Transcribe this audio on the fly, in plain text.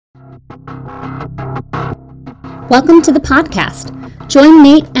Welcome to the podcast. Join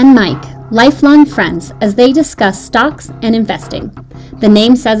Nate and Mike, lifelong friends, as they discuss stocks and investing. The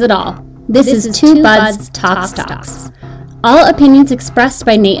name says it all. This is Two Buds Talk Stocks. All opinions expressed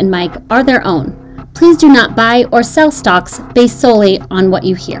by Nate and Mike are their own. Please do not buy or sell stocks based solely on what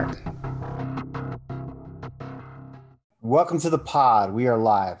you hear. Welcome to the pod. We are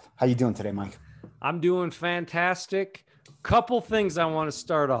live. How you doing today, Mike? I'm doing fantastic. Couple things I want to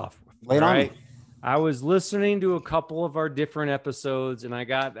start off with. Lay it on me. I was listening to a couple of our different episodes, and I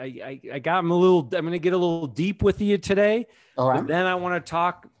got I'm going to get a little deep with you today. All right. But then I want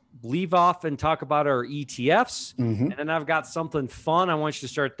to leave off and talk about our ETFs. And then I've got something fun. I want you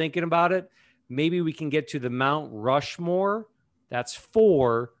to start thinking about it. Maybe we can get to the Mount Rushmore. That's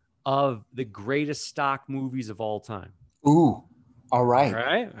 4 of the greatest stock movies of all time. Ooh. All right.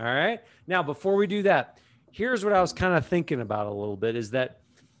 All right. Now, before we do that, here's what I was kind of thinking about a little bit is that,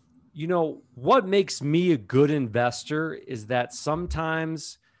 you know, what makes me a good investor is that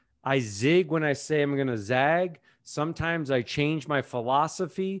sometimes I zig when I say I'm going to zag. Sometimes I change my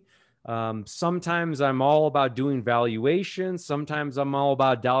philosophy. Sometimes I'm all about doing valuation. Sometimes I'm all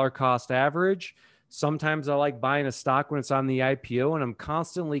about dollar cost average. Sometimes I like buying a stock when it's on the IPO, and I'm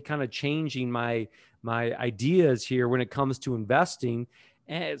constantly kind of changing my ideas here when it comes to investing.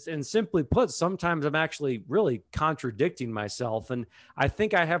 And simply put, sometimes I'm actually really contradicting myself. And I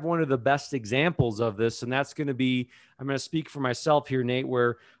think I have one of the best examples of this. And that's going to be, I'm going to speak for myself here, Nate,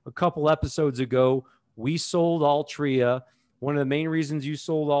 where a couple episodes ago, we sold Altria. One of the main reasons you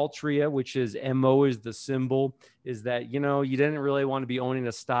sold Altria, which is MO is the symbol, is that, you know, you didn't really want to be owning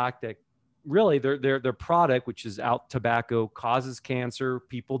a stock that really their product, which is out tobacco, causes cancer.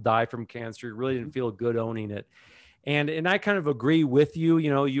 People die from cancer. You really didn't feel good owning it. And I kind of agree with you.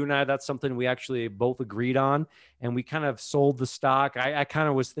 You know, you and I, that's something we actually both agreed on. And we kind of sold the stock. I kind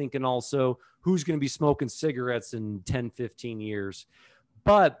of was thinking also, who's going to be smoking cigarettes in 10, 15 years?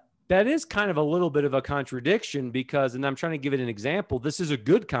 But that is kind of a little bit of a contradiction because, and I'm trying to give it an example. This is a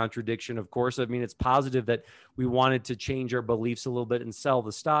good contradiction, of course. I mean, it's positive that we wanted to change our beliefs a little bit and sell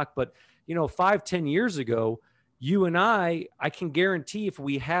the stock. But, you know, 5, 10 years ago, you and I can guarantee if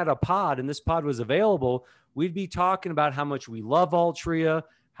we had a pod and this pod was available, we'd be talking about how much we love Altria,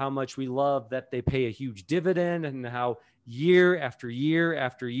 how much we love that they pay a huge dividend, and how year after year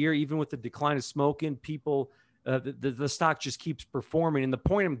after year, even with the decline of smoking, people, the stock just keeps performing. And the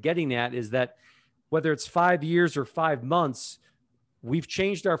point I'm getting at is that whether it's 5 years or 5 months, we've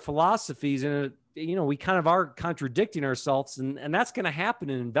changed our philosophies, and you know, we kind of are contradicting ourselves, and that's going to happen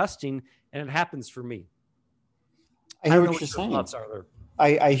in investing, and it happens for me. I hear what you're saying.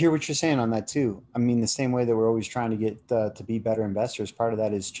 I hear what you're saying on that too. I mean, the same way that we're always trying to get to be better investors, part of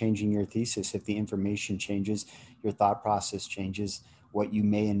that is changing your thesis. If the information changes, your thought process changes, what you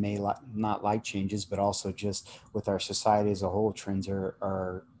may and may not like changes, but also just with our society as a whole, trends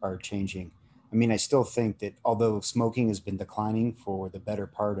are changing. I mean, I still think that although smoking has been declining for the better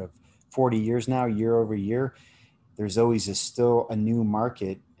part of 40 years now, year over year, there's always still a new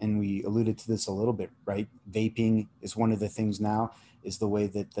market. And we alluded to this a little bit, right? Vaping is one of the things now, is the way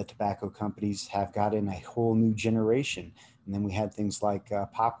that the tobacco companies have gotten a whole new generation. And then we had things like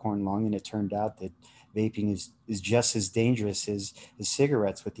popcorn lung, and it turned out that vaping is just as dangerous as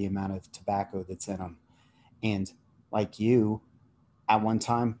cigarettes with the amount of tobacco that's in them. And like you, at one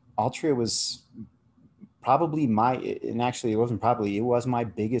time, Altria was probably it was my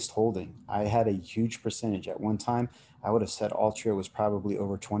biggest holding. I had a huge percentage. At one time, I would have said Altria was probably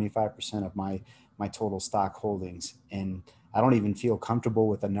over 25% of my total stock holdings. And I don't even feel comfortable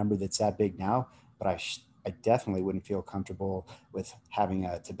with a number that's that big now, but I definitely wouldn't feel comfortable with having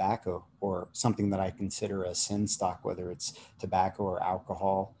a tobacco or something that I consider a sin stock, whether it's tobacco or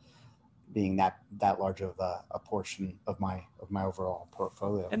alcohol, being that large of a portion of my overall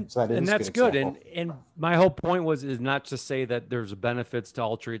portfolio. And, so that is and that's good. And my whole point is not to say that there's benefits to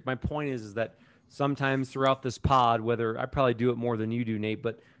Altria. My point is that sometimes throughout this pod, whether I probably do it more than you do, Nate,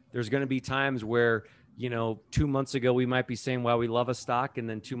 but there's going to be times where, you know, 2 months ago, we might be saying why we love a stock. And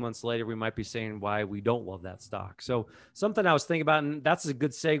then 2 months later, we might be saying why we don't love that stock. So something I was thinking about, and that's a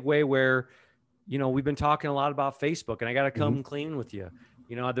good segue where, you know, we've been talking a lot about Facebook, and I got to come clean with you.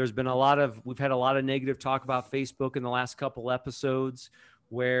 You know, we've had a lot of negative talk about Facebook in the last couple episodes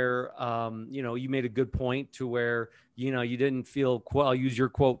where, you know, you made a good point to where, you know, you didn't feel, I'll use your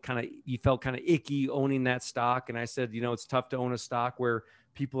quote, you felt kind of icky owning that stock. And I said, you know, it's tough to own a stock where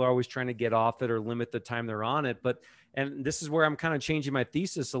people are always trying to get off it or limit the time they're on it. And this is where I'm kind of changing my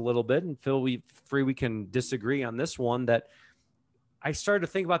thesis a little bit, and feel free, we can disagree on this one, that I started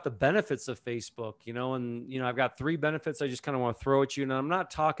to think about the benefits of Facebook, and, I've got 3 benefits I just kind of want to throw at you. And I'm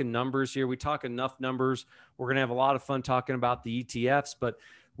not talking numbers here. We talk enough numbers. We're going to have a lot of fun talking about the ETFs, but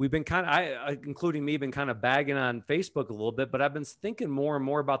we've been including me, been kind of bagging on Facebook a little bit, but I've been thinking more and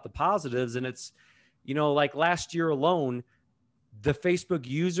more about the positives. And it's, like last year alone, the Facebook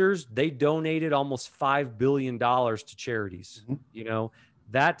users, they donated almost $5 billion to charities. Mm-hmm.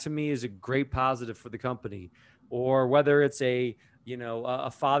 That to me is a great positive for the company. Or whether it's a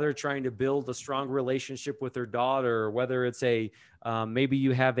father trying to build a strong relationship with their daughter, or whether it's maybe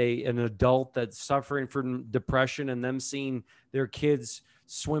you have an adult that's suffering from depression, and them seeing their kids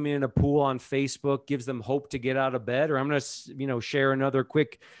swimming in a pool on Facebook gives them hope to get out of bed. Or I'm going to, share another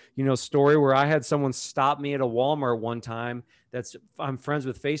quick, story where I had someone stop me at a Walmart one time. I'm friends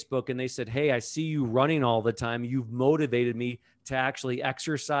with Facebook, and they said, "Hey, I see you running all the time. You've motivated me to actually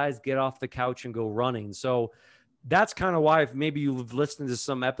exercise, get off the couch and go running." So that's kind of why, if maybe you've listened to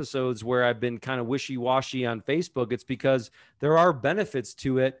some episodes where I've been kind of wishy-washy on Facebook, it's because there are benefits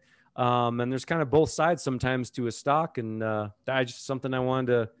to it. And there's kind of both sides sometimes to a stock. And that's just something I wanted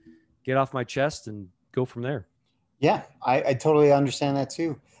to get off my chest and go from there. Yeah, I totally understand that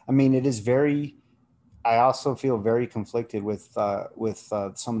too. I mean, I also feel very conflicted with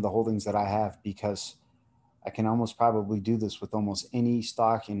some of the holdings that I have, because I can almost probably do this with almost any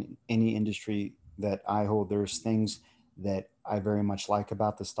stock in any industry that I hold. There's things that I very much like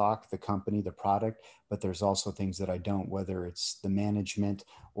about the stock, the company, the product, but there's also things that I don't, whether it's the management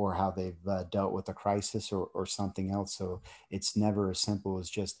or how they've dealt with a crisis or something else. So it's never as simple as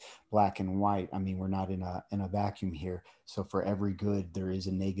just black and white. I mean, we're not in a vacuum here. So for every good, there is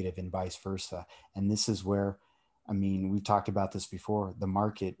a negative and vice versa. And this is where, I mean, we've talked about this before. The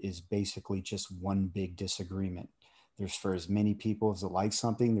market is basically just one big disagreement. There's, for as many people as that like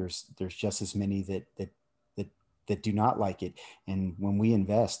something, there's just as many that do not like it. And when we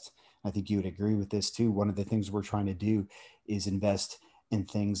invest, I think you would agree with this too. One of the things we're trying to do is invest in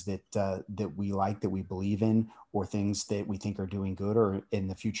things that we like, that we believe in, or things that we think are doing good, or in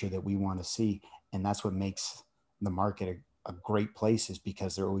the future that we want to see. And that's what makes the market a great place, is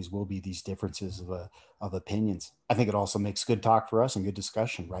because there always will be these differences of opinions. I think it also makes good talk for us and good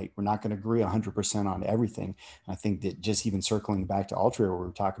discussion, right? We're not going to agree 100% on everything. And I think that just even circling back to Altria, where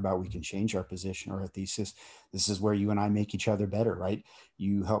we talk about we can change our position or a thesis, this is where you and I make each other better, right?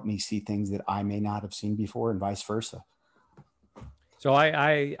 You help me see things that I may not have seen before, and vice versa. So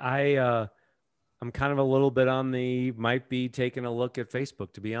I'm kind of a little bit on might be taking a look at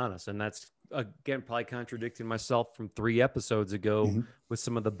Facebook, to be honest. And that's, again, probably contradicting myself from 3 episodes ago with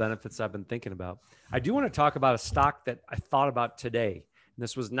some of the benefits I've been thinking about. I do want to talk about a stock that I thought about today. And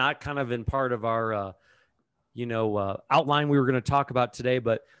this was not kind of in part of our, outline we were going to talk about today.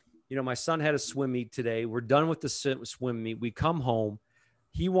 But, my son had a swim meet today. We're done with the swim meet. We come home.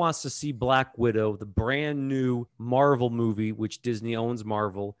 He wants to see Black Widow, the brand new Marvel movie, which Disney owns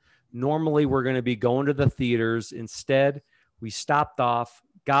Marvel. Normally, we're going to be going to the theaters. Instead, we stopped off,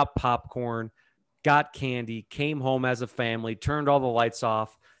 got popcorn, got candy, came home as a family, turned all the lights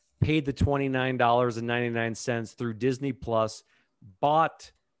off, paid the $29.99 through Disney Plus,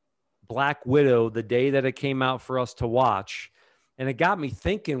 bought Black Widow the day that it came out for us to watch. And it got me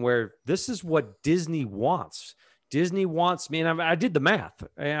thinking, where this is what Disney wants. Disney wants me, and I did the math.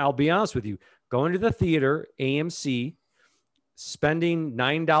 I'll be honest with you. Going to the theater, AMC, spending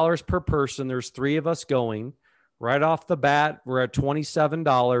 $9 per person. There's 3 of us going. Right off the bat, we're at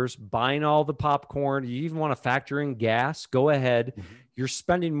 $27, buying all the popcorn. You even want to factor in gas, go ahead. You're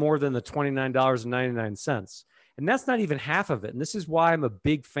spending more than the $29.99. And that's not even half of it. And this is why I'm a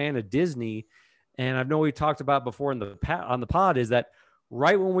big fan of Disney. And I know we talked about before on the pod, is that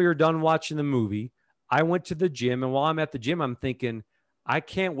right when we were done watching the movie, I went to the gym. And while I'm at the gym, I'm thinking, I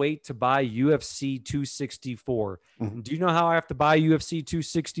can't wait to buy UFC 264. Do you know how I have to buy UFC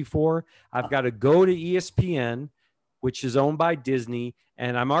 264? I've got to go to ESPN, which is owned by Disney,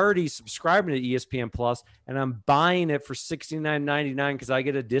 and I'm already subscribing to ESPN Plus, and I'm buying it for $69.99 because I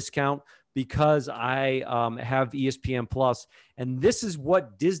get a discount because I have ESPN Plus. And this is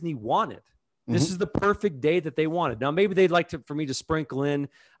what Disney wanted. This is the perfect day that they wanted. Now, maybe they'd like for me to sprinkle in.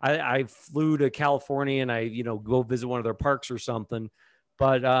 I flew to California and I, go visit one of their parks or something.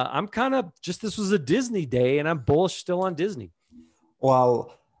 But I'm kind of this was a Disney day, and I'm bullish still on Disney.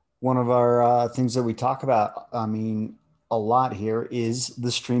 Well, one of our things that we talk about, I mean, a lot here is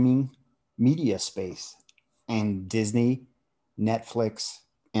the streaming media space, and Disney, Netflix,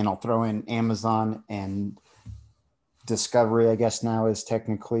 and I'll throw in Amazon and Discovery, I guess now is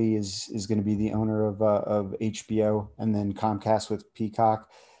going to be the owner of HBO, and then Comcast with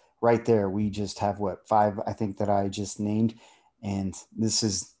Peacock. Right there, we just have 5, I think, that I just named. And this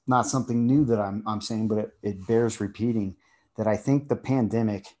is not something new that I'm saying, but it bears repeating, that I think the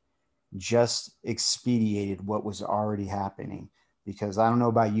pandemic just expedited what was already happening. Because I don't know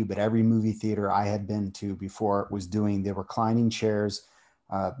about you, but every movie theater I had been to before was doing the reclining chairs,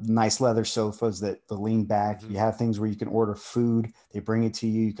 nice leather sofas that the lean back. You have things where you can order food, they bring it to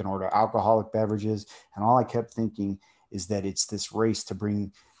you. You can order alcoholic beverages. And all I kept thinking is that it's this race to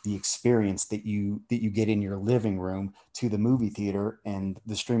bring the experience that you get in your living room to the movie theater. And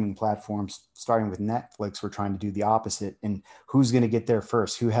the streaming platforms, starting with Netflix, we're trying to do the opposite. And who's going to get there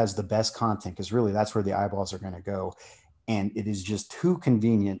first? Who has the best content? Because really, that's where the eyeballs are going to go. And it is just too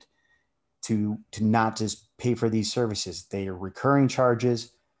convenient to not just pay for these services. They are recurring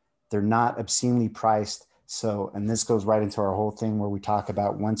charges. They're not obscenely priced. So, and this goes right into our whole thing where we talk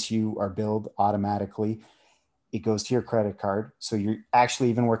about, once you are billed automatically, it goes to your credit card. So you're actually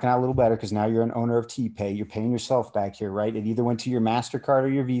even working out a little better, because now you're an owner of TPay. You're paying yourself back here, right? It either went to your MasterCard or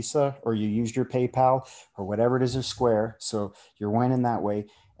your Visa, or you used your PayPal or whatever it is, or Square. So you're winning that way.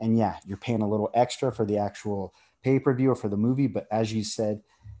 And yeah, you're paying a little extra for the actual pay-per-view or for the movie. But as you said,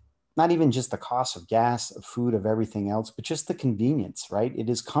 not even just the cost of gas, of food, of everything else, but just the convenience, right? It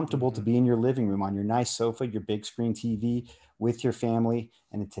is comfortable to be in your living room on your nice sofa, your big screen TV with your family.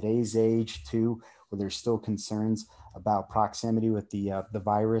 And in today's age too, where there's still concerns about proximity with the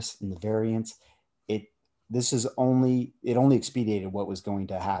virus and the variants, it only expedited what was going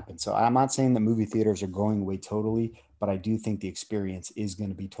to happen. So I'm not saying that movie theaters are going away totally, but I do think the experience is going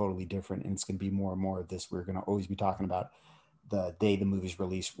to be totally different, and it's going to be more and more of this. We're going to always be talking about the day the movie's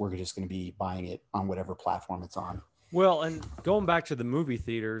released. We're just going to be buying it on whatever platform it's on. Well, and going back to the movie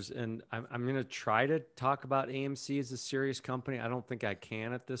theaters, and I'm going to try to talk about AMC as a serious company. I don't think I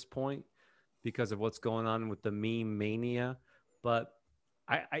can at this point because of what's going on with the meme mania, but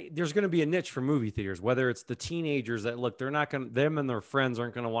there's going to be a niche for movie theaters, whether it's the teenagers that look, they're not going to, them and their friends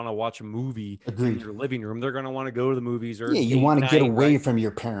aren't going to want to watch a movie in your living room. They're going to want to go to the movies, or you want to get away from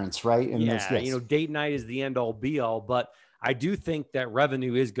your parents, right? And yes. Date night is the end all be all, but I do think that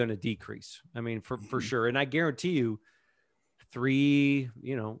revenue is going to decrease. I mean, for sure. And I guarantee you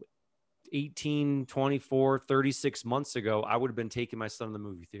 18, 24, 36 months ago, I would have been taking my son to the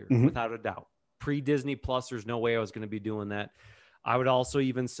movie theater without a doubt. Pre-Disney Plus, there's no way I was going to be doing that. I would also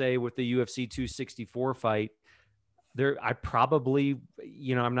even say with the UFC 264 fight there, I probably,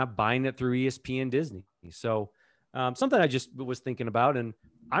 I'm not buying it through ESPN Disney. So something I just was thinking about, and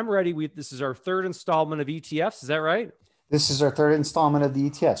I'm ready. This is our third installment of ETFs. Is that right? This is our third installment of the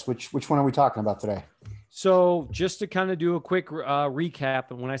ETFs. Which one are we talking about today? So just to kind of do a quick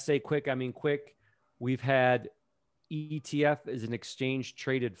recap. And when I say quick, I mean quick. We've had ETF is an exchange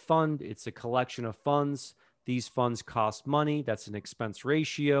traded fund. It's a collection of funds. These funds cost money. That's an expense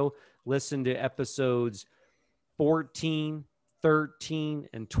ratio. Listen to episodes 14, 13,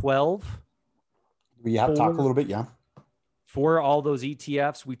 and 12. We have to talk a little bit, yeah. For all those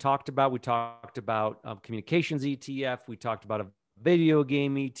ETFs we talked about communications ETF. We talked about a video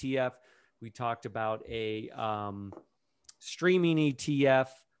game ETF. We talked about a streaming ETF.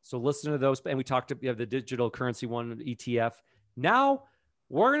 So listen to those. And we talked about the digital currency one ETF. Now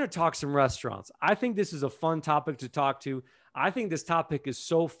we're going to talk some restaurants. I think this is a fun topic to talk to. I think this topic is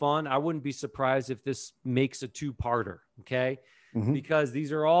so fun. I wouldn't be surprised if this makes a two-parter, okay? Because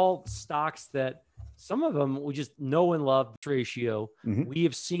these are all stocks that some of them we just know and love the ratio. We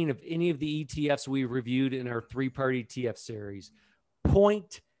have seen of any of the ETFs we reviewed in our three-part ETF series,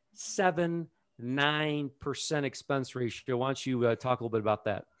 0.79% expense ratio. Why don't you talk a little bit about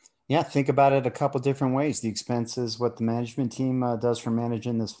that? Yeah, think about it a couple different ways. The expense is what the management team does for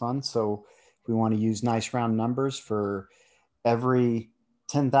managing this fund. So if we want to use nice round numbers, for every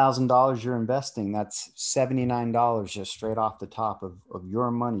 $10,000 you're investing, that's $79 just straight off the top of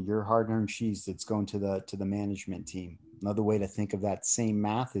your money, your hard-earned cheese that's going to the management team. Another way to think of that same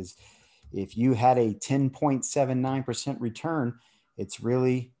math is if you had a 10.79% return, it's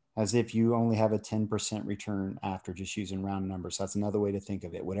really as if you only have a 10% return after, just using round numbers. So that's another way to think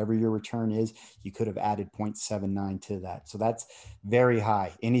of it. Whatever your return is, you could have added 0.79 to that. So that's very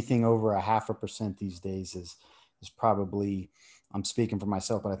high. Anything over 0.5% these days is probably, I'm speaking for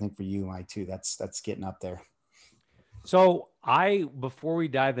myself, but I think for you, Mike, too, that's getting up there. So before we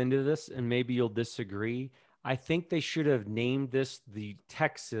dive into this, and maybe you'll disagree, I think they should have named this the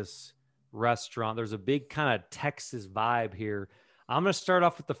Texas restaurant. There's a big kind of Texas vibe here. I'm going to start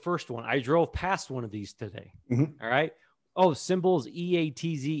off with the first one. I drove past one of these today. All right. Oh, symbol is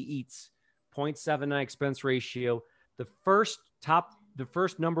EATZ Eats, 0.79 expense ratio. The first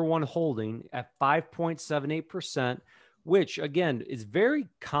number one holding at 5.78% which again is very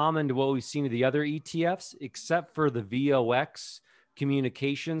common to what we've seen in the other ETFs, except for the VOX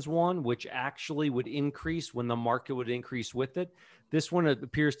communications one, which actually would increase when the market would increase with it. This one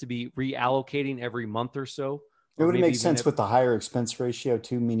appears to be reallocating every month or so. It would make sense with the higher expense ratio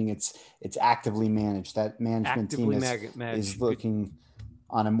too, meaning it's actively managed. That management team is looking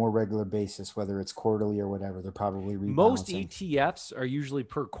on a more regular basis, whether it's quarterly or whatever. They're probably rebalancing. Most ETFs are usually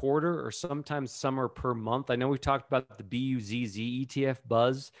per quarter, or sometimes some are per month. I know we talked about the BUZZ ETF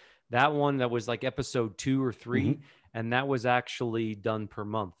Buzz, that one that was like episode 2 or 3, and that was actually done per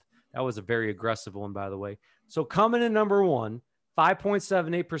month. That was a very aggressive one, by the way. So coming in number 1,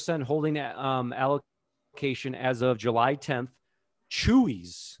 5.78% holding allocation as of July 10th,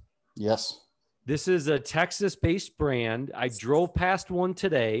 Chuy's. Yes. This is a Texas-based brand. I drove past one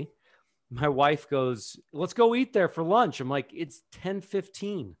today. My wife goes, let's go eat there for lunch. I'm like, it's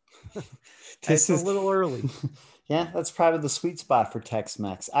 10:15. It's a little early. Yeah, that's probably the sweet spot for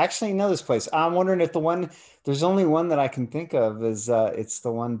Tex-Mex. I actually know this place. I'm wondering if there's only one that I can think of is it's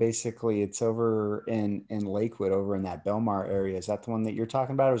the one basically, it's over in Lakewood, over in that Belmar area. Is that the one that you're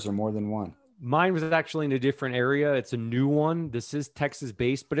talking about, or is there more than one? Mine was actually in a different area. It's a new one. This is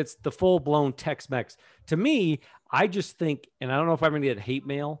Texas-based, but it's the full-blown Tex-Mex. To me, I just think, and I don't know if I'm going to get hate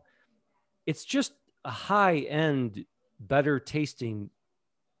mail, it's just a high-end, better-tasting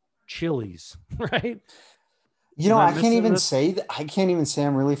Chili's, right? You know, I can't even say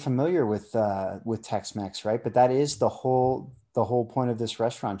I'm really familiar with Tex-Mex, right? But that is the whole point of this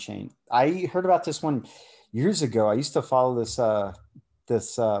restaurant chain. I heard about this one years ago. I used to follow this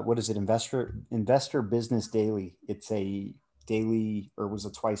what is it? Investor Business Daily. It's a daily, or was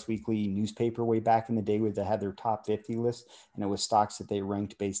a twice weekly newspaper way back in the day where they had their top 50 list, and it was stocks that they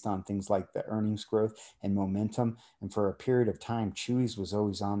ranked based on things like the earnings growth and momentum. And for a period of time, Chuy's was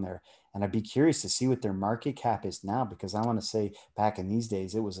always on there. And I'd be curious to see what their market cap is now, because I want to say back in these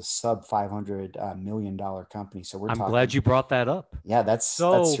days, it was a sub $500 million company. So I'm glad you brought that up. Yeah, that's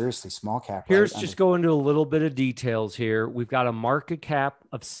seriously small cap. Here's just go into a little bit of details here. We've got a market cap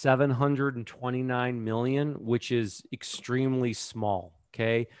of 729 million, which is extremely small.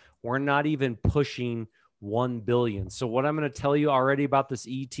 Okay. We're not even pushing 1 billion. So what I'm going to tell you already about this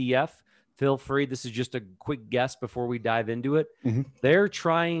ETF, feel free. This is just a quick guess before we dive into it.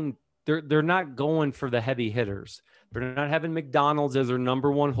 They're not going for the heavy hitters. They're not having McDonald's as their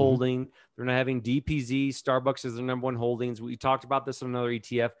number one holding. They're not having DPZ, Starbucks as their number one holdings. We talked about this in another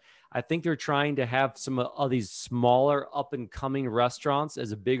ETF. I think they're trying to have some of these smaller up and coming restaurants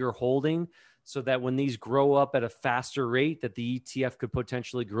as a bigger holding, so that when these grow up at a faster rate, that the ETF could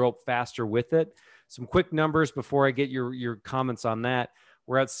potentially grow up faster with it. Some quick numbers before I get your comments on that.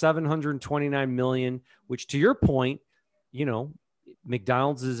 We're at 729 million, which, to your point, you know,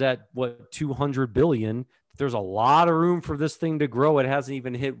 McDonald's is at what, 200 billion. There's a lot of room for this thing to grow. It hasn't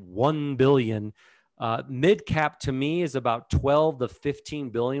even hit 1 billion. Mid cap to me is about 12 to 15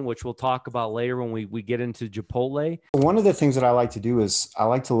 billion, which we'll talk about later when we get into Chipotle. One of the things that I like to do is I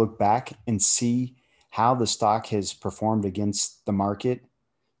like to look back and see how the stock has performed against the market.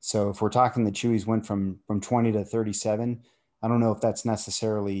 So if we're talking the Chuy's went from 20 to 37, I don't know if that's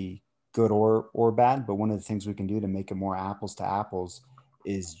necessarily good or bad, but one of the things we can do to make it more apples to apples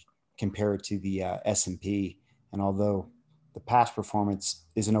is compare it to the S&P. And although the past performance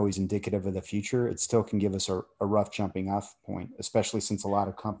isn't always indicative of the future, it still can give us a rough jumping off point, especially since a lot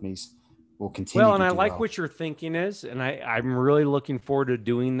of companies will continue. Well, and I like what your thinking is, and I'm really looking forward to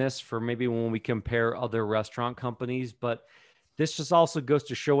doing this for maybe when we compare other restaurant companies. But this just also goes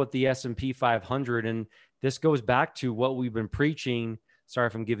to show what the S&P 500, and this goes back to what we've been preaching. Sorry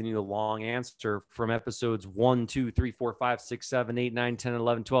if I'm giving you a long answer, from episodes 1, 2, 3, 4, 5, 6, 7, 8, 9, 10,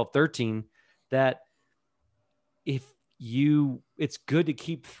 11, 12, 13, that it's good to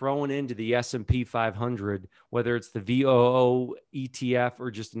keep throwing into the S&P 500, whether it's the VOO ETF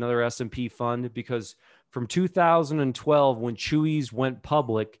or just another S&P fund, because from 2012, when Chuy's went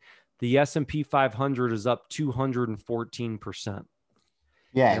public, the S&P 500 is up 214%.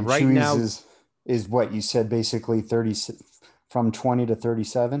 Yeah. And right Chuy's now is what you said, basically 30 from 20 to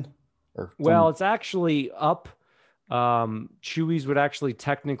 37? Well, it's actually up. Chuy's would actually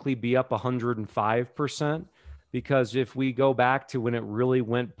technically be up 105%, because if we go back to when it really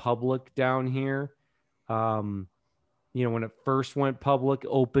went public down here, when it first went public,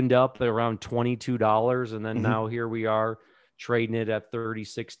 opened up at around $22, and then now here we are trading it at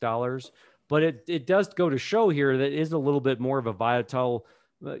 $36. But it does go to show here that it is a little bit more of a volatile,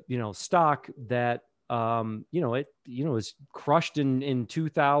 stock that it was crushed in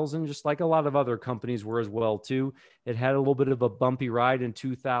 2000, just like a lot of other companies were as well too. It had a little bit of a bumpy ride in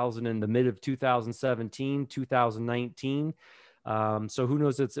 2000, in the mid of 2017, 2019. So who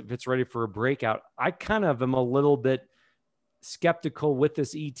knows if it's ready for a breakout. I kind of am a little bit skeptical with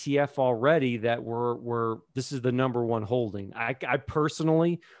this ETF already that this is the number one holding. I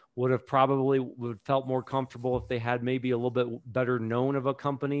personally would have felt more comfortable if they had maybe a little bit better known of a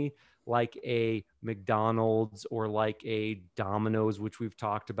company like a McDonald's or like a Domino's, which we've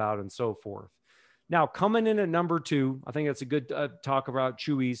talked about, and so forth. Now, coming in at number 2, I think that's a good talk about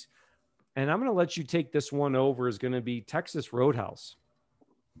Chuy's. And I'm going to let you take this one over, is going to be Texas Roadhouse.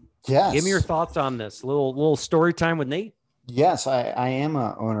 Yes. Give me your thoughts on this. Little story time with Nate. Yes, I am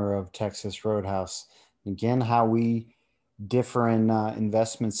a owner of Texas Roadhouse. Again, how we differ in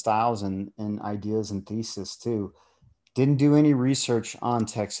investment styles and ideas and thesis too. Didn't do any research on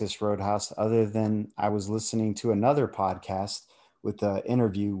Texas Roadhouse other than I was listening to another podcast with an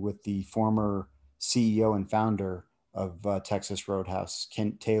interview with the former CEO and founder of Texas Roadhouse,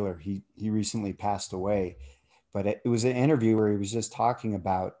 Kent Taylor. He recently passed away, but it was an interview where he was just talking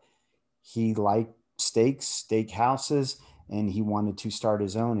about he liked steak houses, and he wanted to start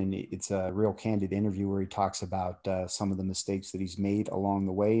his own. And it's a real candid interview where he talks about some of the mistakes that he's made along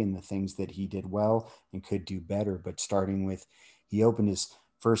the way and the things that he did well and could do better. But starting with, he opened his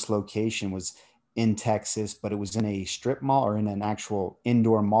first location was in Texas, but it was in a strip mall or in an actual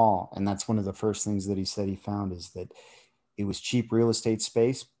indoor mall. And that's one of the first things that he said he found, is that it was cheap real estate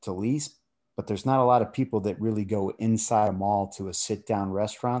space to lease, but there's not a lot of people that really go inside a mall to a sit-down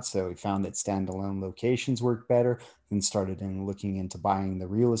restaurant. So he found that standalone locations worked better, then started looking into buying the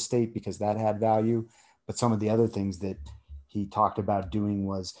real estate because that had value. But some of the other things that he talked about doing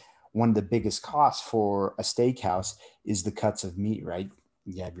was, one of the biggest costs for a steakhouse is the cuts of meat, right?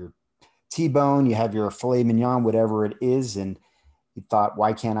 You have your T-bone, you have your filet mignon, whatever it is. And he thought,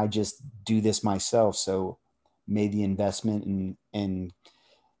 why can't I just do this myself? So made the investment and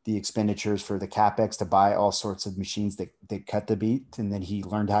the expenditures for the CapEx to buy all sorts of machines that cut the meat. And then he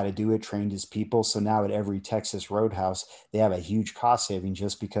learned how to do it, trained his people. So now at every Texas Roadhouse, they have a huge cost saving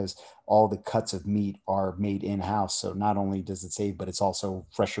just because all the cuts of meat are made in-house. So not only does it save, but it's also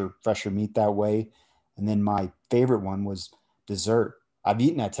fresher meat that way. And then my favorite one was dessert. I've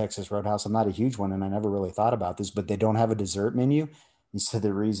eaten at Texas Roadhouse. I'm not a huge one, and I never really thought about this, but they don't have a dessert menu. And so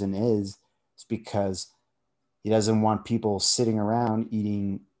the reason is because he doesn't want people sitting around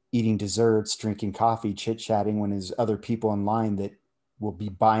eating desserts, drinking coffee, chit-chatting when there's other people in line that will be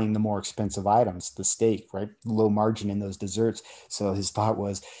buying the more expensive items, the steak, right? Low margin in those desserts. So his thought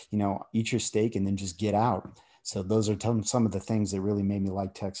was, eat your steak and then just get out. So those are some of the things that really made me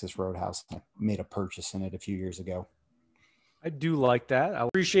like Texas Roadhouse. I made a purchase in it a few years ago. I do like that. I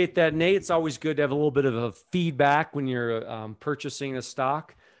appreciate that, Nate. It's always good to have a little bit of a feedback when you're purchasing a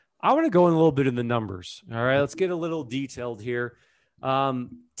stock. I want to go in a little bit in the numbers. All right, let's get a little detailed here.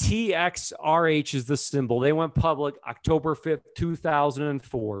 TXRH is the symbol. They went public October 5th,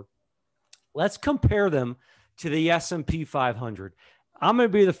 2004. Let's compare them to the S&P 500. I'm going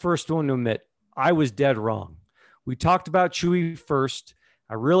to be the first one to admit I was dead wrong. We talked about Chewy first.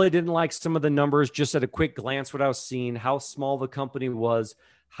 I really didn't like some of the numbers, just at a quick glance, what I was seeing, how small the company was,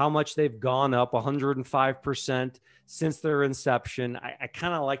 how much they've gone up, 105% since their inception. I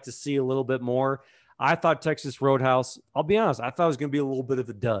kind of like to see a little bit more. I thought Texas Roadhouse, I'll be honest, I thought it was going to be a little bit of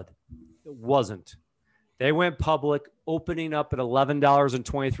a dud. It wasn't. They went public, opening up at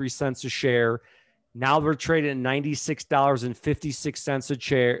 $11.23 a share. Now they're trading at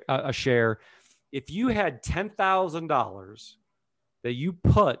 $96.56 a share. If you had $10,000 that you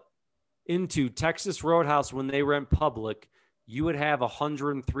put into Texas Roadhouse when they went public, you would have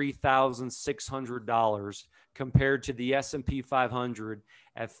 $103,600 compared to the S&P 500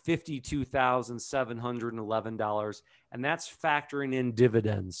 at $52,711. And that's factoring in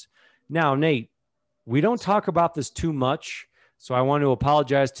dividends. Now, Nate, we don't talk about this too much, so I want to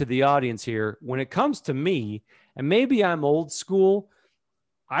apologize to the audience here. When it comes to me, and maybe I'm old school,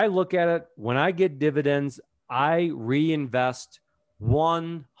 I look at it, when I get dividends, I reinvest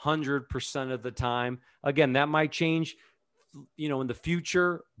 100% of the time. Again, that might change, in the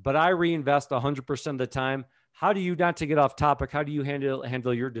future, but I reinvest 100% of the time. How do you, not to get off topic, how do you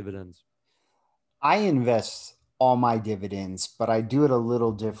handle your dividends? I invest all my dividends, but I do it a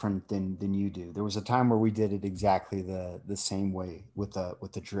little different than you do. There was a time where we did it exactly the same way with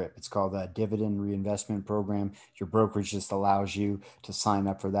the DRIP. It's called a dividend reinvestment program. Your brokerage just allows you to sign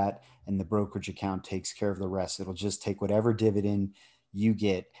up for that, and the brokerage account takes care of the rest. It'll just take whatever dividend you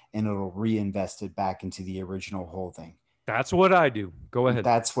get and it'll reinvest it back into the original holding. That's what I do. Go ahead.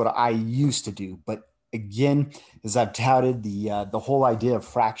 That's what I used to do, but again, as I've touted, the whole idea of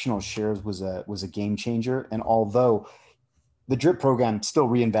fractional shares was a game changer. And although the DRIP program still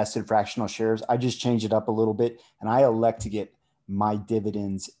reinvested fractional shares, I just changed it up a little bit, and I elect to get my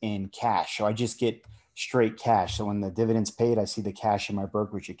dividends in cash. So I just get straight cash. So when the dividends paid, I see the cash in my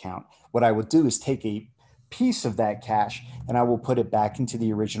brokerage account. What I would do is take a piece of that cash and I will put it back into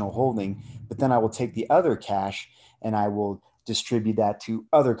the original holding, but then I will take the other cash and I will distribute that to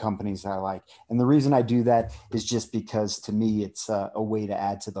other companies that I like. And the reason I do that is just because to me, it's a way to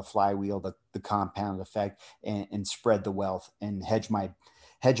add to the flywheel, the compound effect, and spread the wealth and hedge my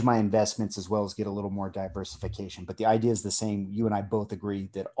investments, as well as get a little more diversification. But the idea is the same. You and I both agree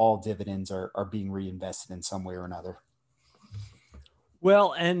that all dividends are being reinvested in some way or another.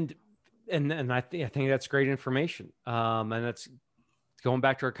 Well, and I think that's great information. And that's going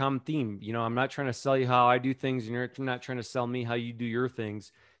back to our common theme. You know, I'm not trying to sell you how I do things, and you're not trying to sell me how you do your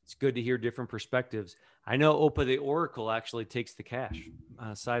things. It's good to hear different perspectives. I know Opa the Oracle actually takes the cash.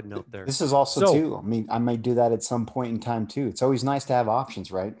 Side note there. This is also too. I mean, I might do that at some point in time too. It's always nice to have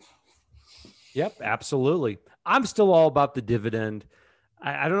options, right? Yep, absolutely. I'm still all about the dividend.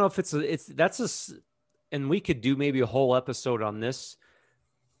 I don't know if and we could do maybe a whole episode on this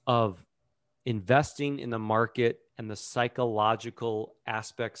of investing in the market and the psychological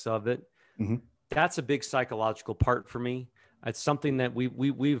aspects of it. Mm-hmm. That's a big psychological part for me. It's something that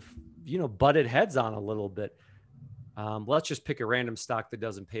we've butted heads on a little bit. Let's just pick a random stock that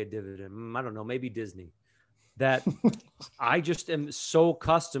doesn't pay a dividend. I don't know, maybe Disney. That I just am so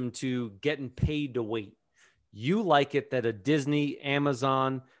accustomed to getting paid to wait. You like it that a Disney,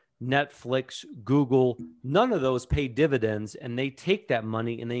 Amazon, Netflix, Google, none of those pay dividends, and they take that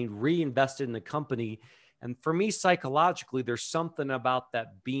money and they reinvest it in the company. And for me, psychologically, there's something about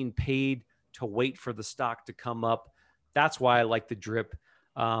that being paid to wait for the stock to come up. That's why I like the DRIP.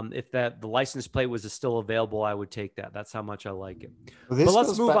 If the license plate was still available, I would take that. That's how much I like it. Well, but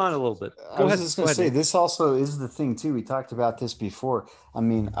let's move on a little bit. I was just going to say, this also is the thing too. We talked about this before. I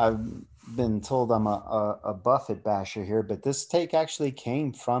mean, I've been told I'm a Buffett basher here, but this take actually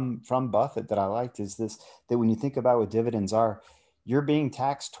came from Buffett that I liked, is this, that when you think about what dividends are, you're being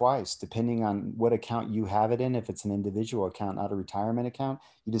taxed twice, depending on what account you have it in. If it's an individual account, not a retirement account,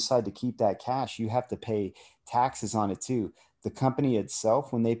 you decide to keep that cash, you have to pay taxes on it too. The company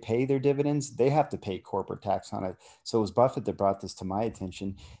itself, when they pay their dividends, they have to pay corporate tax on it. So it was Buffett that brought this to my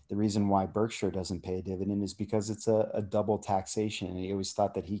attention. The reason why Berkshire doesn't pay a dividend is because it's a double taxation. And he always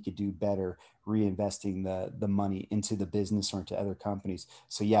thought that he could do better reinvesting the money into the business or into other companies.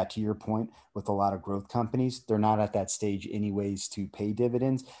 So yeah, to your point, with a lot of growth companies, they're not at that stage anyways to pay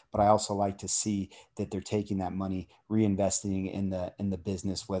dividends. But I also like to see that they're taking that money, reinvesting in the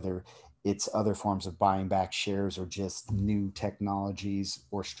business, whether it's other forms of buying back shares or just new technologies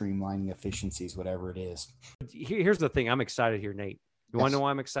or streamlining efficiencies, whatever it is. Here's the thing. I'm excited here, Nate. You want to know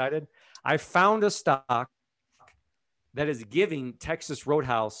why I'm excited? I found a stock that is giving Texas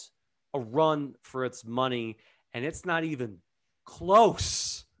Roadhouse a run for its money, and it's not even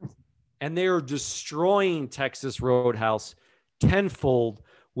close. And they are destroying Texas Roadhouse tenfold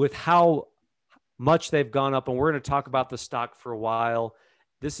with how much they've gone up. And we're going to talk about the stock for a while.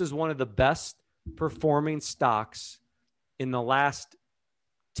 This is one of the best performing stocks in the last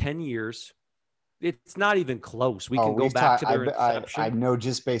 10 years. It's not even close. We can go back to their inception. I know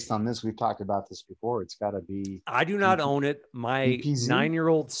just based on this, we've talked about this before. It's got to be. I do not own it. My DPZ?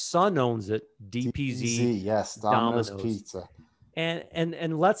 9-year-old son owns it. DPZ. Yes, Domino's Pizza.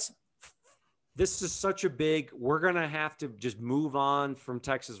 And let's. This is such a big. We're gonna have to just move on from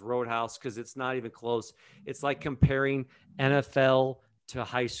Texas Roadhouse because it's not even close. It's like comparing NFL to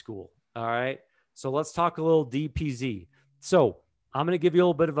high school. All right. So let's talk a little DPZ. So I'm going to give you a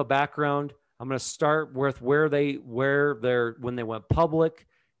little bit of a background. I'm going to start with when they went public.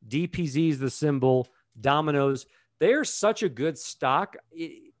 DPZ is the symbol. Domino's. They're such a good stock.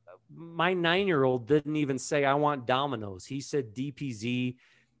 My 9-year-old didn't even say, I want Domino's. He said DPZ.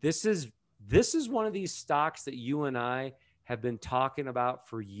 This is one of these stocks that you and I have been talking about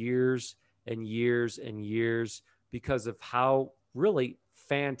for years and years and years because of how really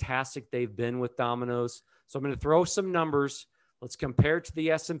fantastic they've been with Domino's. So I'm going to throw some numbers. Let's compare it to the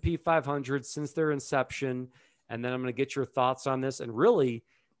S&P 500 since their inception. And then I'm going to get your thoughts on this and really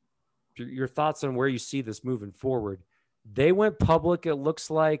your thoughts on where you see this moving forward. They went public, it looks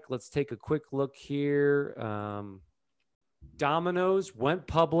like. Let's take a quick look here. Domino's went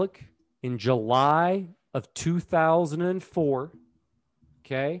public in July of 2004.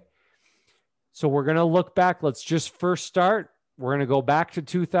 Okay. So we're going to look back. Let's just first start. We're going to go back to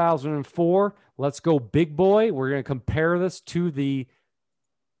 2004. Let's go big boy. We're going to compare this to the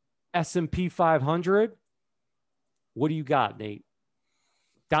S&P 500. What do you got, Nate?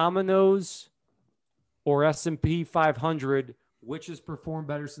 Domino's or S&P 500, which has performed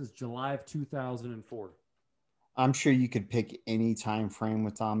better since July of 2004? I'm sure you could pick any time frame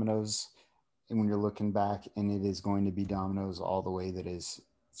with Domino's, and when you're looking back, and it is going to be Domino's all the way that it's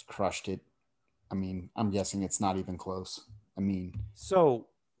crushed it. I mean, I'm guessing it's not even close. I mean, so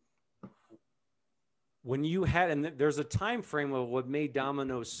when you had, and there's a time frame of what made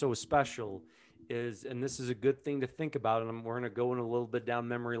Domino's so special is, and this is a good thing to think about, and we're going to go in a little bit down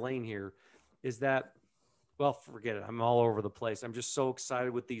memory lane here, is that, well, forget it. I'm all over the place. I'm just so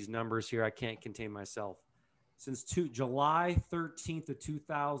excited with these numbers here. I can't contain myself. Since July 13th of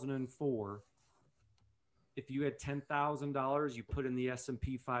 2004, if you had $10,000, you put in the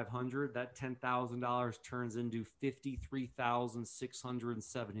S&P 500, that $10,000 turns into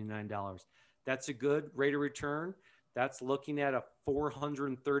 $53,679. That's a good rate of return. That's looking at a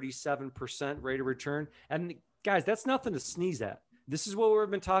 437% rate of return. And guys, that's nothing to sneeze at. This is what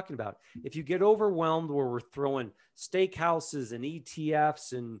we've been talking about. If you get overwhelmed where we're throwing steakhouses and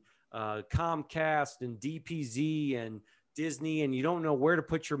ETFs and Comcast and DPZ and Disney, and you don't know where to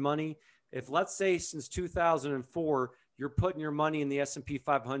put your money, if let's say since 2004, you're putting your money in the S&P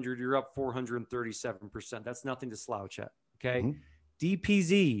 500, you're up 437%. That's nothing to slouch at. Okay. Mm-hmm.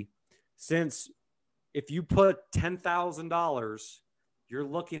 DPZ, since if you put $10,000, you're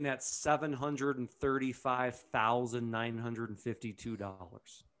looking at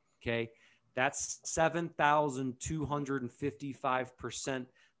 $735,952. Okay. That's 7,255%.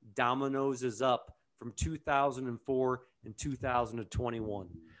 Domino's is up from 2004 and 2021.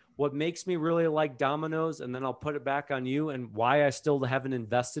 What makes me really like Domino's, and then I'll put it back on you, and why I still haven't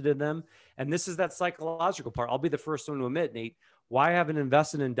invested in them. And this is that psychological part. I'll be the first one to admit, Nate, why I haven't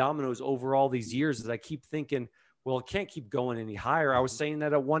invested in Domino's over all these years is I keep thinking, well, it can't keep going any higher. I was saying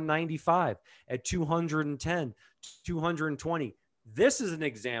that at 195, at 210, 220. This is an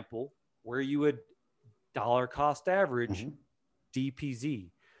example where you would dollar cost average DPZ.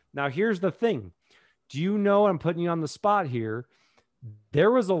 Now, here's the thing. Do you know, I'm putting you on the spot here, there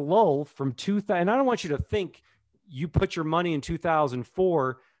was a lull from 2000, and I don't want you to think you put your money in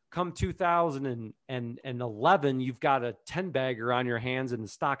 2004, come 2011, you've got a 10 bagger on your hands and the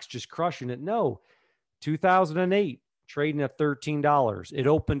stock's just crushing it. No, 2008, trading at $13. It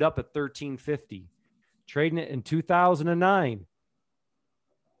opened up at $13.50. Trading it in 2009,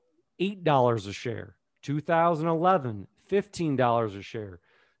 $8 a share. 2011, $15 a share.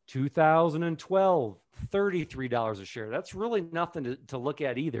 2012, $33 a share. That's really nothing to look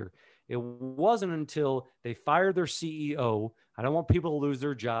at either. It wasn't until they fired their CEO. I don't want people to lose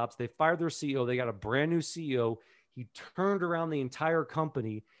their jobs. They fired their CEO. They got a brand new CEO. He turned around the entire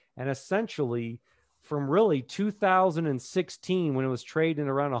company, and essentially from really 2016, when it was trading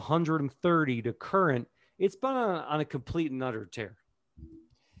around 130 to current, it's been on a complete and utter tear.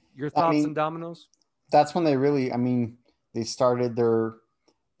 Your thoughts on Domino's? That's when they really, they started their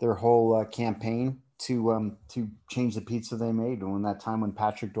whole campaign to change the pizza they made. And when that time when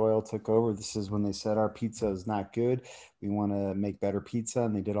Patrick Doyle took over, this is when they said our pizza is not good. We want to make better pizza.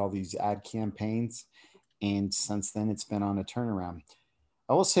 And they did all these ad campaigns. And since then, it's been on a turnaround.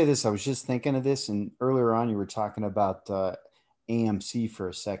 I will say this. I was just thinking of this. And earlier on, you were talking about AMC for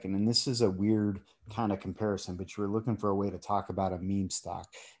a second. And this is a weird kind of comparison, but you were looking for a way to talk about a meme stock.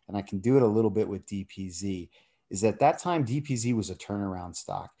 And I can do it a little bit with DPZ. Is at that time, DPZ was a turnaround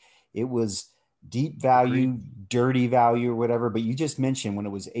stock. It was deep value, dirty value, or whatever. But you just mentioned when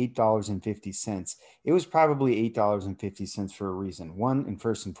it was $8.50, it was probably $8.50 for a reason. One, and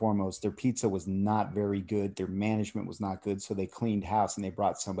first and foremost, their pizza was not very good. Their management was not good. So they cleaned house and they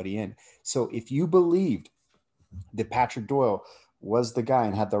brought somebody in. So if you believed that Patrick Doyle was the guy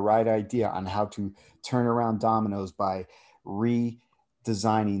and had the right idea on how to turn around Domino's by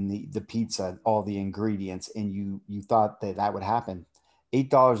designing the pizza, all the ingredients, and you thought that would happen,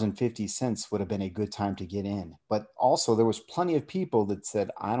 $8.50 would have been a good time to get in. But also there was plenty of people that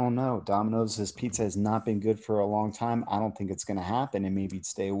said, I don't know, Domino's pizza has not been good for a long time. I don't think it's going to happen, and maybe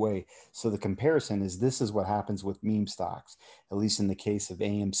stay away. So the comparison is this is what happens with meme stocks, at least in the case of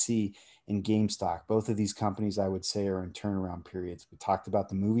AMC and GameStop. Both of these companies, I would say, are in turnaround periods. We talked about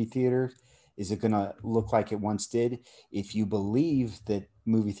the movie theater. Is it going to look like it once did? If you believe that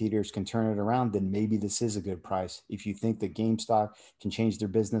movie theaters can turn it around, then maybe this is a good price. If you think that GameStop can change their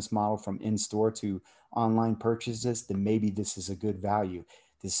business model from in-store to online purchases, then maybe this is a good value.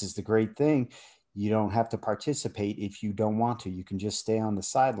 This is the great thing. You don't have to participate if you don't want to. You can just stay on the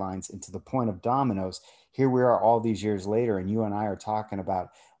sidelines. And to the point of Domino's, here we are all these years later, and you and I are talking about,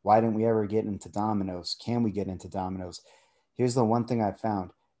 why didn't we ever get into Domino's? Can we get into Domino's? Here's the one thing I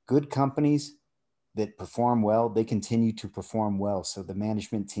found. good companies that perform well, they continue to perform well. So the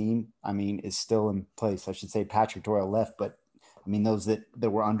management team, I mean, is still in place. I should say Patrick Doyle left, but I mean, those that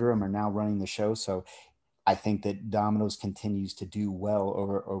were under him are now running the show. So I think that Domino's continues to do well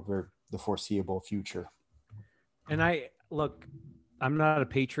over the foreseeable future. And I'm not a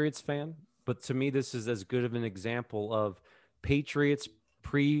Patriots fan, but to me, this is as good of an example of Patriots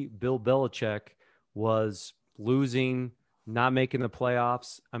pre-Bill Belichick was losing, not making the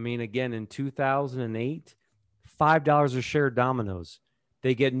playoffs. I mean, again, in 2008, $5 a share Domino's.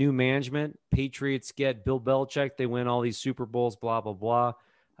 They get new management. Patriots get Bill Belichick. They win all these Super Bowls, blah, blah, blah.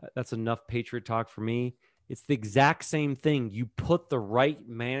 That's enough Patriot talk for me. It's the exact same thing. You put the right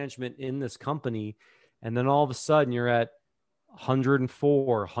management in this company, and then all of a sudden you're at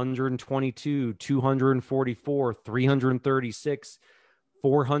 104, 122, 244, 336,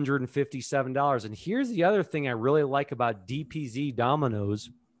 $457. And here's the other thing I really like about DPZ Domino's.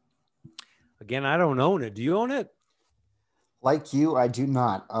 Again, I don't own it. Do you own it? Like you, I do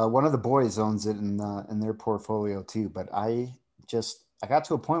not. One of the boys owns it in their portfolio too. But I got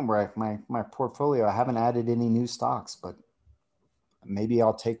to a point where my portfolio, I haven't added any new stocks, but maybe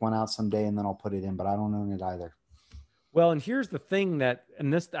I'll take one out someday and then I'll put it in, but I don't own it either. Well, and here's the thing I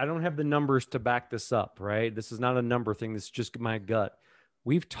don't have the numbers to back this up, right? This is not a number thing. This is just my gut.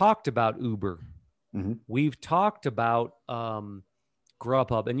 We've talked about Uber. Mm-hmm. We've talked about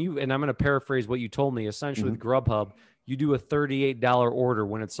Grubhub, and I'm going to paraphrase what you told me. Essentially, with Grubhub, you do a $38 order.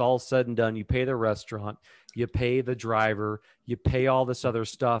 When it's all said and done, you pay the restaurant, you pay the driver, you pay all this other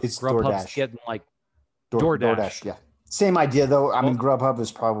stuff. It's Grubhub's DoorDash. Getting like DoorDash. Yeah. Same idea, though. I mean, Grubhub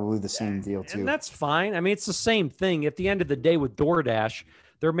is probably the same deal, too. And that's fine. I mean, it's the same thing. At the end of the day with DoorDash,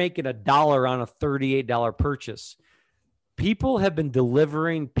 they're making $1 on a $38 purchase. People have been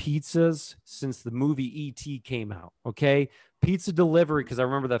delivering pizzas since the movie E.T. came out, okay? Pizza delivery, because I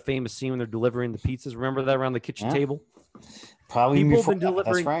remember that famous scene when they're delivering the pizzas. Remember that around the kitchen table? Probably people before have been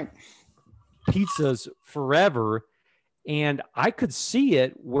delivering pizzas forever, and I could see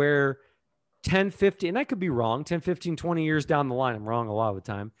it where 10, 15, and I could be wrong, 10, 15, 20 years down the line, I'm wrong a lot of the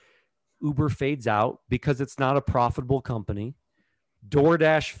time, Uber fades out because it's not a profitable company.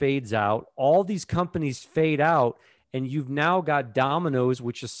 DoorDash fades out. All these companies fade out, and you've now got Domino's,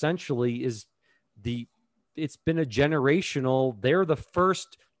 which essentially is it's been a generational, they're the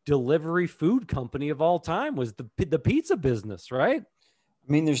first delivery food company of all time, was the pizza business, right?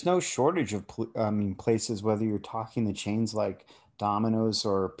 I mean, there's no shortage of places, whether you're talking the chains like Domino's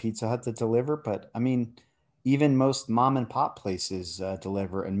or Pizza Hut that deliver, but I mean, even most mom and pop places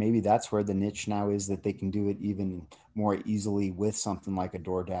deliver, and maybe that's where the niche now is, that they can do it even more easily with something like a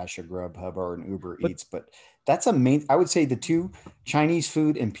DoorDash or Grubhub or an Uber Eats. But that's I would say the two, Chinese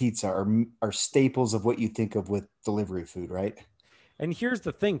food and pizza, are staples of what you think of with delivery food, right? And here's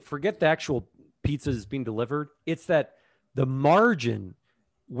the thing, forget the actual pizzas being delivered. It's that the margin,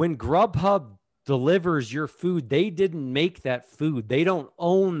 when Grubhub delivers your food, they didn't make that food. They don't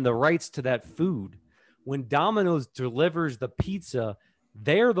own the rights to that food. When Domino's delivers the pizza,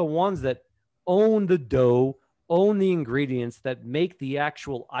 they're the ones that own the dough, own the ingredients that make the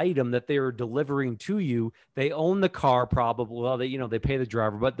actual item that they are delivering to you. They own the car probably. Well, they pay the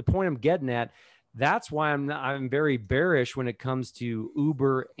driver. But the point I'm getting at, that's why I'm very bearish when it comes to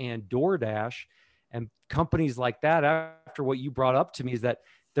Uber and DoorDash and companies like that. After what you brought up to me, is that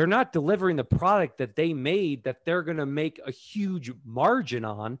they're not delivering the product that they made that they're going to make a huge margin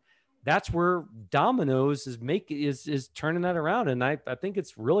on. That's where Domino's is turning that around. And I think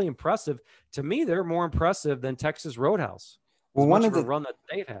it's really impressive. To me, they're more impressive than Texas Roadhouse. Well, one of the run that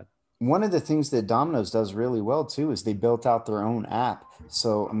they've had. One of the things that Domino's does really well too is they built out their own app.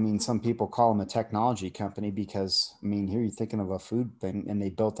 So, I mean, some people call them a technology company because, I mean, here you're thinking of a food thing, and they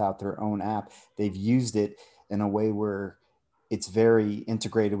built out their own app. They've used it in a way where it's very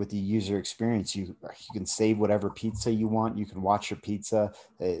integrated with the user experience. You can save whatever pizza you want. You can watch your pizza.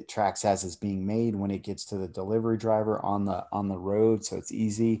 It tracks as it's being made when it gets to the delivery driver on the road. So it's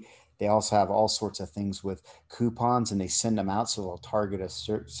easy. They also have all sorts of things with coupons, and they send them out. So they'll target a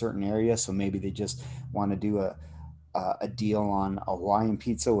certain area. So maybe they just want to do a deal on a Hawaiian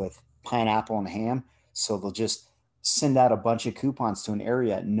pizza with pineapple and ham. So they'll just send out a bunch of coupons to an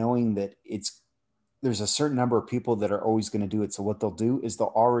area, knowing that there's a certain number of people that are always going to do it. So what they'll do is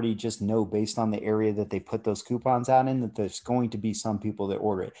they'll already just know, based on the area that they put those coupons out in, that there's going to be some people that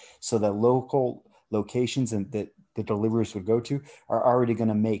order it. So the local locations and that the deliveries would go to are already going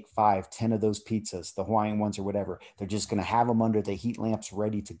to make 5, 10 of those pizzas, the Hawaiian ones or whatever. They're just going to have them under the heat lamps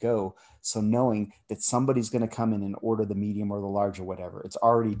ready to go. So knowing that somebody's going to come in and order the medium or the large or whatever, it's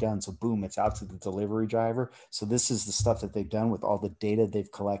already done. So boom, it's out to the delivery driver. So this is the stuff that they've done with all the data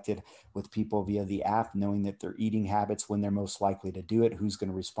they've collected with people via the app, knowing that their eating habits, when they're most likely to do it, who's going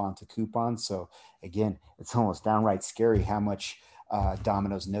to respond to coupons. So again, it's almost downright scary how much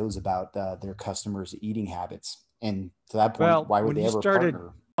Domino's knows about their customers' eating habits. And to that point, why would they ever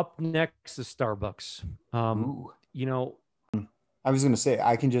partner? Up next to Starbucks, you know, I was going to say,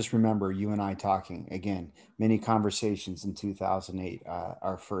 I can just remember you and I talking again, many conversations in 2008,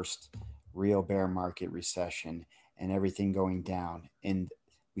 our first real bear market recession and everything going down. And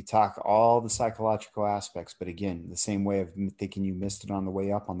we talk all the psychological aspects, but again, the same way of thinking you missed it on the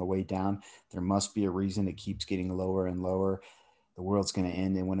way up, on the way down, there must be a reason it keeps getting lower and lower. The world's going to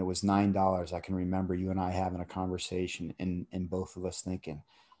end. And when it was $9, I can remember you and I having a conversation and both of us thinking,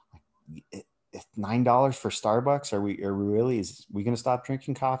 $9 for Starbucks? Are we really, we going to stop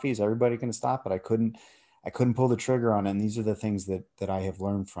drinking coffee? Is everybody going to stop? But I couldn't pull the trigger on it. And these are the things that I have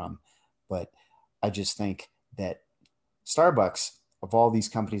learned from. But I just think that Starbucks, of all these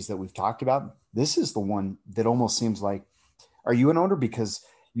companies that we've talked about, this is the one that almost seems like, are you an owner? Because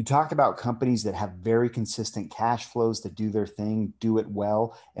you talk about companies that have very consistent cash flows, that do their thing, do it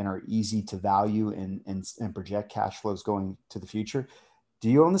well, and are easy to value and project cash flows going to the future. Do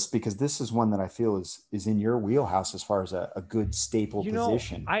you own this? Because this is one that I feel is in your wheelhouse as far as a good staple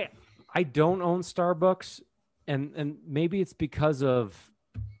position. I don't own Starbucks, and maybe it's because of,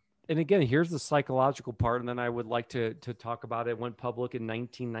 and again, here's the psychological part, and then I would like to talk about it. It went public in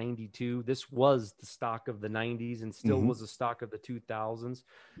 1992. This was the stock of the 90s and still was the stock of the 2000s.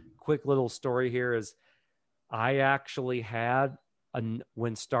 Quick little story here is I actually had,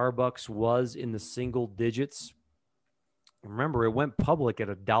 when Starbucks was in the single digits, remember, it went public at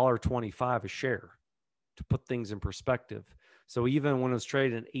 $1.25 a share, to put things in perspective. So even when it was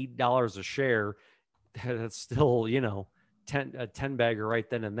traded at $8 a share, that's still, a 10 bagger right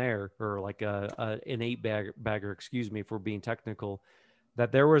then and there, or like an 8 bagger, excuse me, if we're being technical.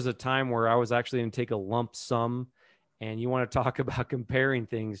 That there was a time where I was actually going to take a lump sum, and you want to talk about comparing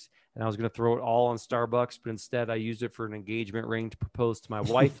things, and I was going to throw it all on Starbucks, but instead I used it for an engagement ring to propose to my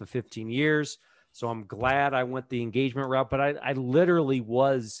wife of 15 years. So I'm glad I went the engagement route, but I literally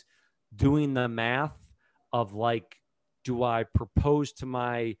was doing the math of like, do I propose to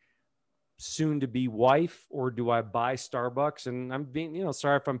my soon to be wife, or do I buy Starbucks? And I'm being,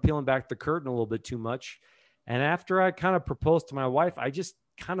 sorry if I'm peeling back the curtain a little bit too much. And after I kind of proposed to my wife, I just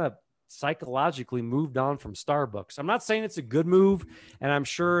kind of psychologically moved on from Starbucks. I'm not saying it's a good move. And I'm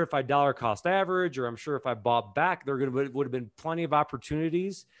sure if I dollar cost average, or I'm sure if I bought back, would have been plenty of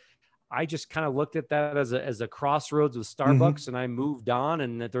opportunities. I just kind of looked at that as a crossroads with Starbucks, and I moved on.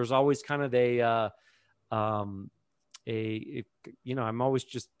 And that there's always kind of I'm always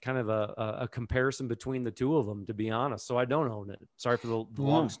just kind of a comparison between the two of them, to be honest. So I don't own it. Sorry for the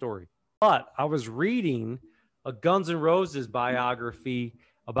long story. But I was reading a Guns N' Roses biography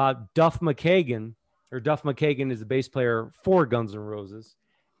about Duff McKagan, or Duff McKagan is the bass player for Guns N' Roses.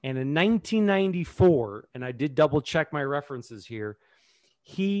 And in 1994, and I did double check my references here,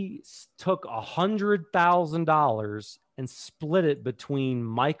 he took $100,000 and split it between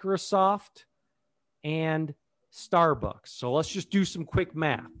Microsoft and Starbucks. So let's just do some quick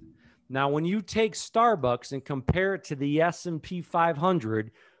math. Now, when you take Starbucks and compare it to the S&P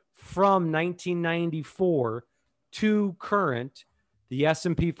 500 from 1994 to current, the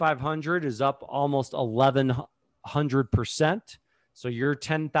S&P 500 is up almost 1,100%. So your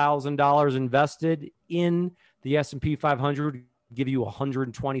 $10,000 invested in the S&P 500 would give you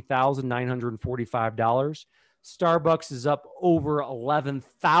 $120,945. Starbucks is up over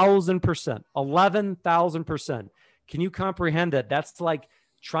 11,000%. 11,000%. Can you comprehend that? That's like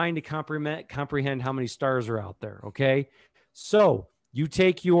trying to comprehend how many stars are out there. Okay. So you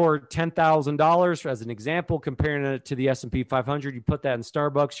take your $10,000 as an example, comparing it to the S&P 500, you put that in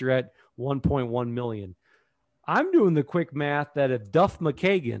Starbucks, you're at 1.1 million. I'm doing the quick math that if Duff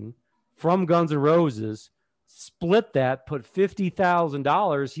McKagan from Guns N' Roses split that, put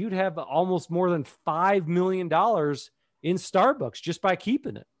 $50,000, you'd have almost more than $5 million in Starbucks just by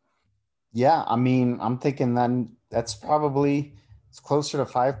keeping it. Yeah. I mean, I'm thinking then it's closer to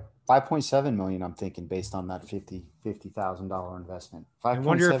 5.7 million. I'm thinking based on that $50,000 investment. I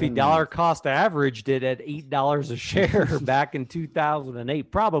wonder if he dollar cost averaged it at $8 a share back in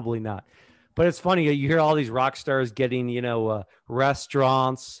 2008. Probably not. But it's funny. You hear all these rock stars getting,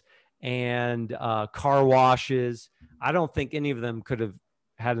 restaurants and car washes. I don't think any of them could have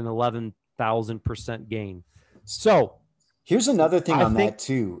had an 11,000% gain. So here's another thing I on think, that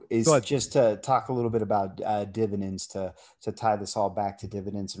too, is just to talk a little bit about dividends to tie this all back to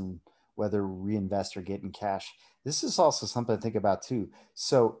dividends and whether reinvest or get in cash. This is also something to think about too.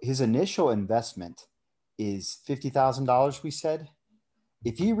 So his initial investment is $50,000, we said.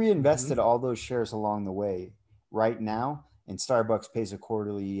 If he reinvested all those shares along the way right now, and Starbucks pays a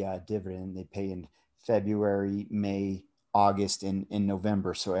quarterly dividend, they pay in February, May, August, and in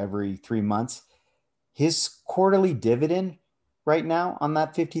November. So every 3 months, his quarterly dividend right now on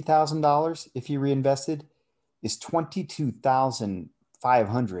that $50,000, if he reinvested, is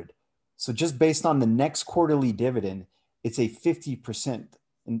 22,500. So just based on the next quarterly dividend, it's a 50%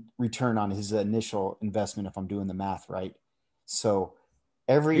 return on his initial investment, if I'm doing the math right. So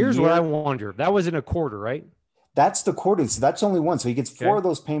here's what I wonder. That was in a quarter, right? That's the quarter. So that's only one. So he gets 4 of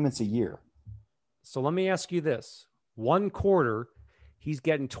those payments a year. So let me ask you this. 1 quarter, he's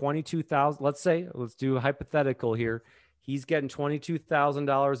getting 22,000. Let's do a hypothetical here. He's getting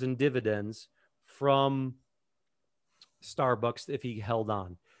 $22,000 in dividends from Starbucks if he held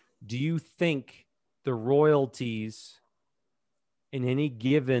on. Do you think the royalties in any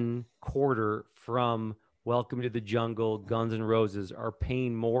given quarter from Welcome to the Jungle, Guns N' Roses are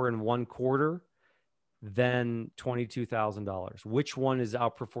paying more in 1 quarter than $22,000? Which one is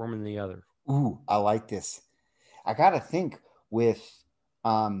outperforming the other? Ooh, I like this. I got to think with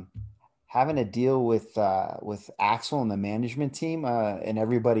having to deal with Axel and the management team and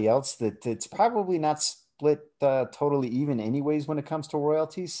everybody else, that it's probably not split totally even anyways when it comes to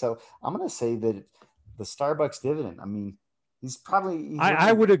royalties. So I'm going to say that the Starbucks dividend, I mean, he's probably...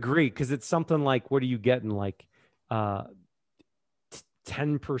 I would agree, because it's something like, what are you getting? Like 10%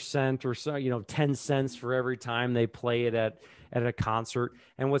 or so, 10 cents for every time they play it at a concert.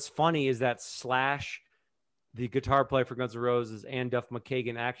 And what's funny is that Slash, the guitar player for Guns N' Roses, and Duff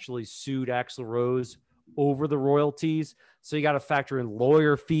McKagan actually sued Axl Rose over the royalties. So you got to factor in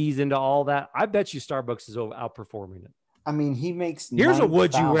lawyer fees into all that. I bet you Starbucks is outperforming it. I mean, he makes... Here's a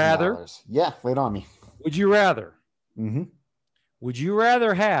would you rather. Yeah, wait on me. Would you rather? Mm-hmm. Would you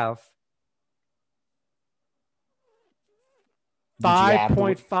rather have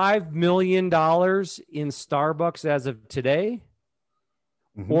 $5.5 million in Starbucks as of today?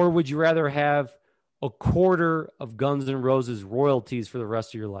 Mm-hmm. Or would you rather have a quarter of Guns N' Roses royalties for the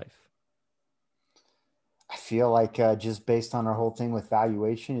rest of your life? I feel like just based on our whole thing with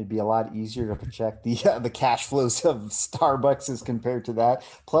valuation, it'd be a lot easier to project the cash flows of Starbucks as compared to that.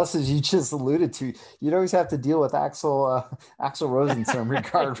 Plus, as you just alluded to, you'd always have to deal with Axl Rose in some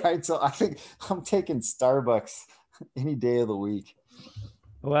regard, right? So I think I'm taking Starbucks any day of the week.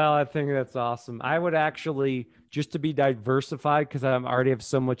 Well, I think that's awesome. I would actually, just to be diversified, because I already have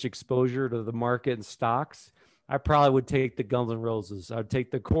so much exposure to the market and stocks, I probably would take the Guns N' Roses. I'd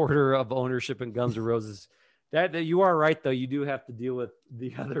take the quarter of ownership in Guns N' Roses. That you are right, though. You do have to deal with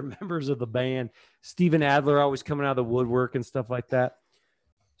the other members of the band. Steven Adler always coming out of the woodwork and stuff like that.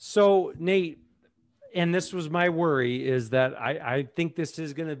 So, Nate, and this was my worry, is that I think this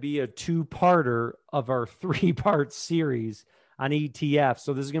is going to be a 2-parter of our 3-part series on ETF.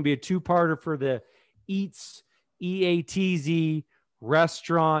 So this is going to be a 2-parter for the EATS, EATZ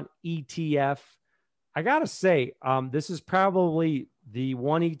restaurant ETF. I got to say, this is probably the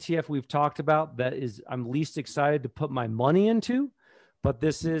one ETF we've talked about that is I'm least excited to put my money into, but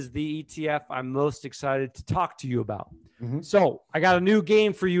this is the ETF I'm most excited to talk to you about. Mm-hmm. So I got a new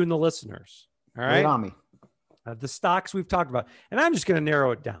game for you and the listeners. All right. Wait on me. The stocks we've talked about, and I'm just going to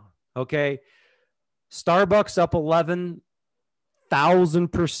narrow it down. Okay. Starbucks up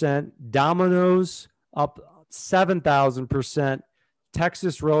 11,000%, Domino's up 7,000%,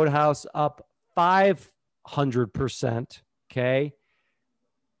 Texas Roadhouse up 500%. Okay.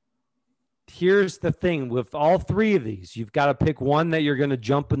 Here's the thing with all 3 of these, you've got to pick one that you're going to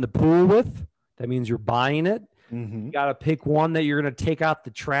jump in the pool with. That means you're buying it. Mm-hmm. You got to pick one that you're going to take out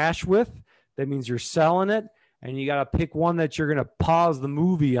the trash with. That means you're selling it. And you got to pick one that you're going to pause the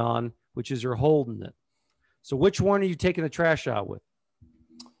movie on, which is you're holding it. So which one are you taking the trash out with?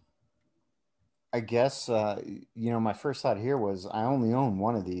 I guess, my first thought here was I only own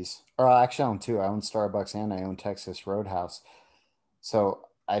one of these. Or actually I own 2. I own Starbucks and I own Texas Roadhouse. So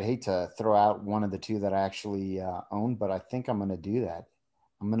I'd hate to throw out one of the 2 that I actually own, but I think I'm going to do that.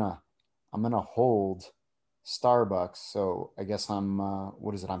 I'm going to hold Starbucks. So I guess I'm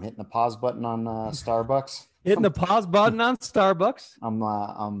hitting the pause button on Starbucks. Hitting the pause button on Starbucks. I'm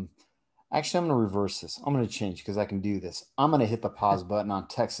going to reverse this. I'm going to change because I can do this. I'm going to hit the pause button on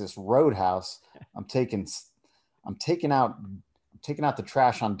Texas Roadhouse. I'm taking out the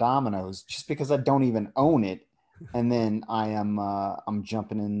trash on Domino's just because I don't even own it. And then I'm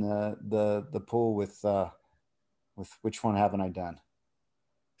jumping in the pool with with which one haven't I done?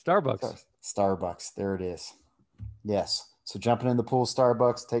 Starbucks. Starbucks. There it is. Yes. So jumping in the pool,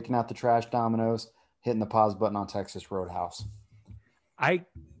 Starbucks, taking out the trash, Domino's, hitting the pause button on Texas Roadhouse.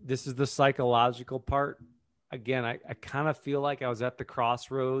 This is the psychological part. Again, I kind of feel like I was at the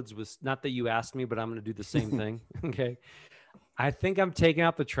crossroads. Was not that you asked me, but I'm going to do the same thing. Okay. I think I'm taking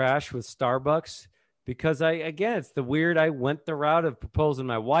out the trash with Starbucks because it's the weird. I went the route of proposing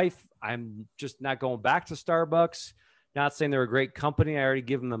my wife. I'm just not going back to Starbucks. Not saying they're a great company. I already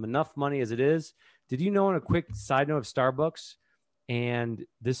given them enough money as it is. Did you know, on a quick side note of Starbucks, and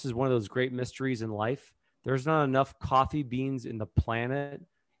this is one of those great mysteries in life, there's not enough coffee beans in the planet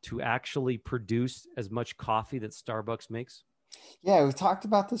to actually produce as much coffee that Starbucks makes? Yeah, we talked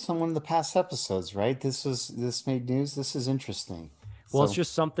about this on one of the past episodes, right? This made news. This is interesting. Well, it's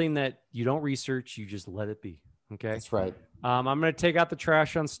just something that you don't research. You just let it be. Okay. That's right. I'm going to take out the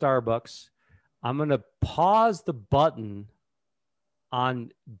trash on Starbucks. I'm going to pause the button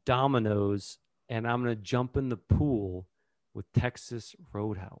on Domino's, and I'm going to jump in the pool with Texas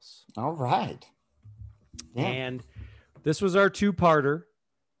Roadhouse. All right. Yeah. And this was our two-parter.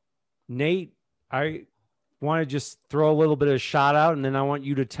 Nate, I want to just throw a little bit of a shout out, and then I want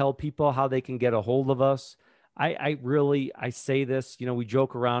you to tell people how they can get a hold of us. I say this, we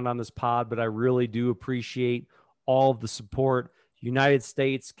joke around on this pod, but I really do appreciate all of the support. United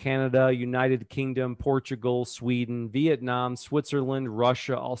States, Canada, United Kingdom, Portugal, Sweden, Vietnam, Switzerland,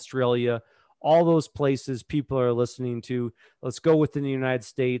 Russia, Australia, all those places people are listening to. Let's go within the United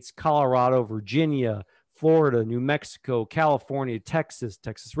States: Colorado, Virginia, Florida, New Mexico, California, Texas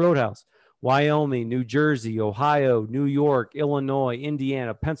Roadhouse, Wyoming, New Jersey, Ohio, New York, Illinois,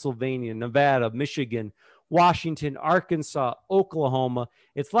 Indiana, Pennsylvania, Nevada, Michigan, Washington, Arkansas, Oklahoma.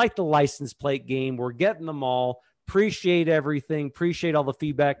 It's like the license plate game. We're getting them all. Appreciate everything. Appreciate all the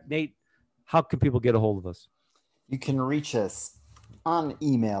feedback. Nate, how can people get a hold of us? You can reach us on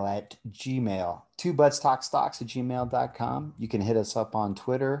email at Gmail, twobudstalkstocks@gmail.com. You can hit us up on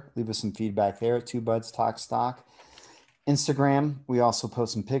Twitter. Leave us some feedback there at twobudstalkstock. Instagram, we also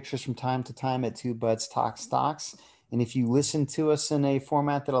post some pictures from time to time at twobudstalkstocks. And if you listen to us in a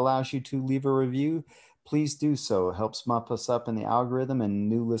format that allows you to leave a review, please do so. It helps bump us up in the algorithm and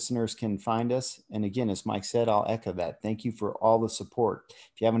new listeners can find us. And again, as Mike said, I'll echo that. Thank you for all the support.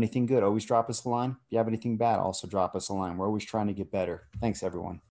 If you have anything good, always drop us a line. If you have anything bad, also drop us a line. We're always trying to get better. Thanks, everyone.